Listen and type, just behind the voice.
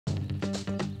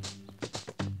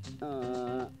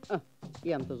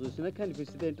ఎంత చూసినా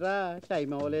కనిపిస్తుంది ఏంట్రా? టైం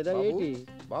అవ్వలేదా ఏంటి?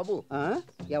 బాబు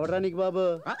ఎవడరా నీకు బాబు?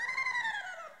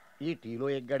 ఈ టీలో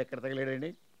ఎగ్గాడు ఎక్కడ తగిలాడండి?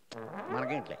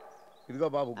 మనకేంట్లే. ఇదిగో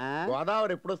బాబు,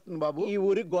 గోదావరి ఎప్పుడు వస్తుంది బాబు? ఈ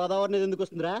ఊరికి గోదావరి నది ఎందుకు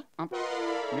వస్తుందిరా?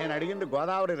 నేను అడిగింది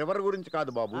గోదావరి రివర్ గురించి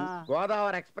కాదు బాబు,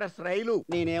 గోదావరి ఎక్స్ప్రెస్ రైలు.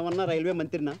 నేనేమన్నా రైల్వే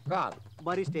మంత్రినా? కాదు.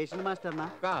 మరి స్టేషన్ మాస్టర్నా?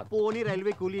 కాదు. పోనీ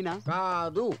రైల్వే కూలీనా?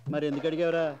 కాదు. మరి ఎందుకు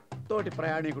అడిగావరా? తోటి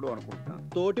ప్రయాణికుడు అనుకుంటున్నాను.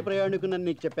 తోటి ప్రయాణికుడు అని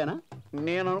నీకు చెప్పానా?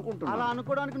 నేను అనుకుంటున్నా. అలా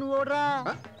అనుకోవడానికి నువ్వు ఓడరా?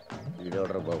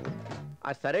 వీడోడరా బాబు.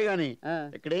 సరే గాని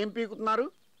ఇక్కడ ఏం పీకుతున్నారు?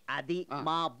 అది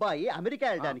మా అబ్బాయి అమెరికా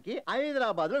వెళ్ళడానికి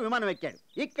హైదరాబాద్ లో విమానం ఎక్కాడు.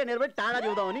 ఇక్కడ నిలబెట్టి టాటా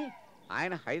చూద్దామని.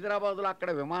 ఆయన హైదరాబాద్ లో అక్కడ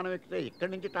విమానం ఎక్కితే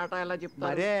ఇక్కడి నుంచి టాటా ఎలా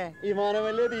చెప్తారు? విమానం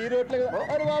వెళ్ళేది ఈ రోడ్లు.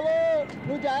 బాబు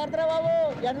నువ్వు జాగ్రత్త బాబు,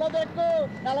 ఎండలో దొక్కు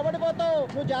నిలబడిపోతావు.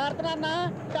 నువ్వు జాగ్రత్త అన్నా.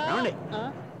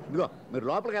 ఇదిగో మీరు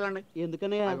లోపలికి వెళ్ళండి.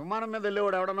 ఎందుకనే? విమానం మీద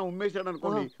వెళ్ళేవాడు ఎవడన్నా ఉమ్మేశాడు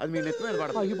అనుకోండి, అది మీ నెత్తి మీద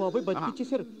పడదు. అయ్యో బాబు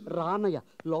బతికిచ్చేసారు. రాన్నయ్య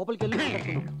లోపలికి వెళ్ళి.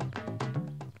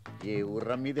 ఏ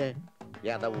ఊర్ర మీదే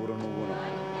యాద ఊరు నువ్వు.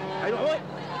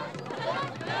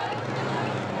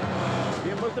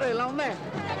 ఏం బస్సులో ఇలా ఉంది?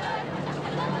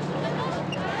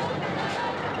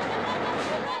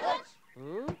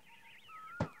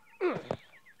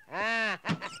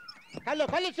 కళ్ళు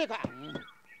కళ్ళు చీక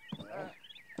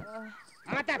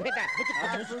మత పెద్ద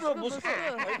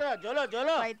జోలో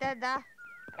జోలో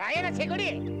రాయన చెగుడి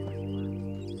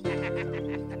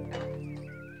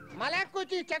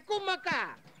మలక్కుచి చెక్కు మక్క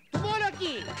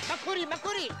తుమోలోకి మక్కురి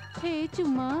మక్కురి హే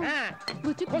చుమ్మా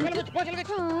గుచ్చి పోసలు గుచ్చి పోసలు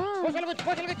గుచ్చి పోసలు గుచ్చి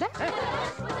పోసలు గుచ్చి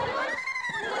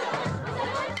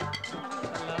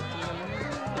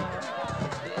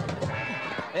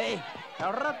ఏయ్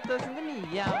ఎవడ్రా తోసింది నీ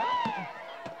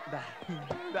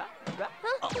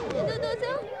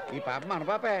ఈ పాప మన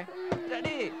పాపే.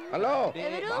 హలో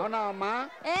బాగున్నావమ్మా?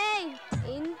 ఏయ్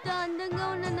ఇంత అందంగా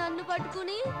ఉన్న నన్ను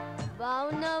పట్టుకుని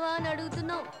బాగున్నావా అని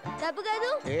అడుగుతున్నావు, తప్పు కాదు.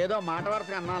 ఏదో మాట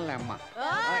వరుసగా అన్నానులే అమ్మా.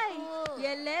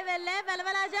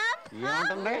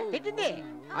 ఏమంటుంది?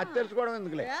 అది తెలుసుకోవడం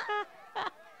ఎందుకులే.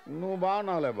 నువ్వు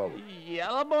బాగున్నావులే బాబు.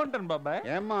 ఎలా బాగుంటాను బాబాయ్?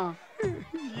 ఏమ్మా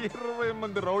 20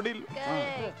 మంది రౌడీలు,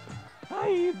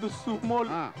 5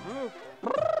 సుమోలు,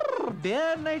 డే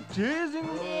అండ్ నైట్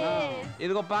చేసింగ్.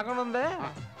 ఇదిగో పక్కన ఉంది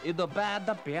ఇదో పెద్ద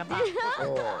పేప.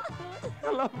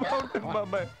 ఎలా బాగుంటుంది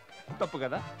బాబాయ్? తప్పు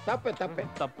కదా? తప్పే తప్పే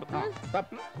తప్పు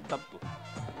తప్పు తప్పు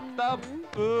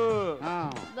తప్పు.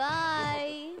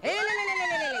 బాయ్.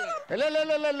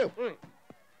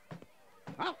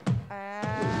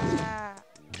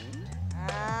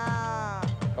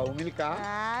 కౌమిలికా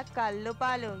కళ్ళు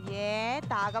పాలు ఏ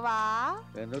తాగవా?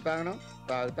 ఎందుకు తాగను?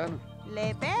 తాగుతాను.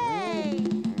 లేపే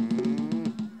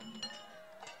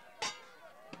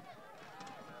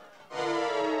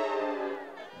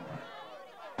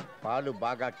పాలు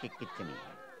బాగా కిక్కిచ్చిని.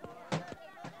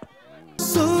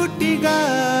 సూటిగా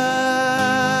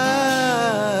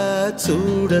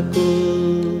చూడకు,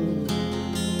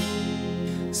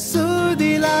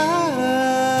 సూదిలా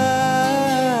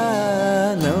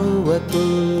నవ్వకు.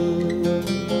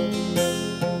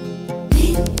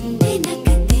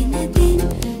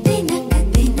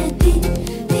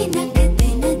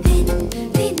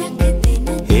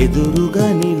 ఎదురుగా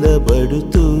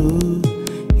నిలబడుతూ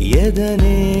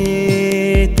ఎదనే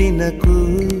తినకు.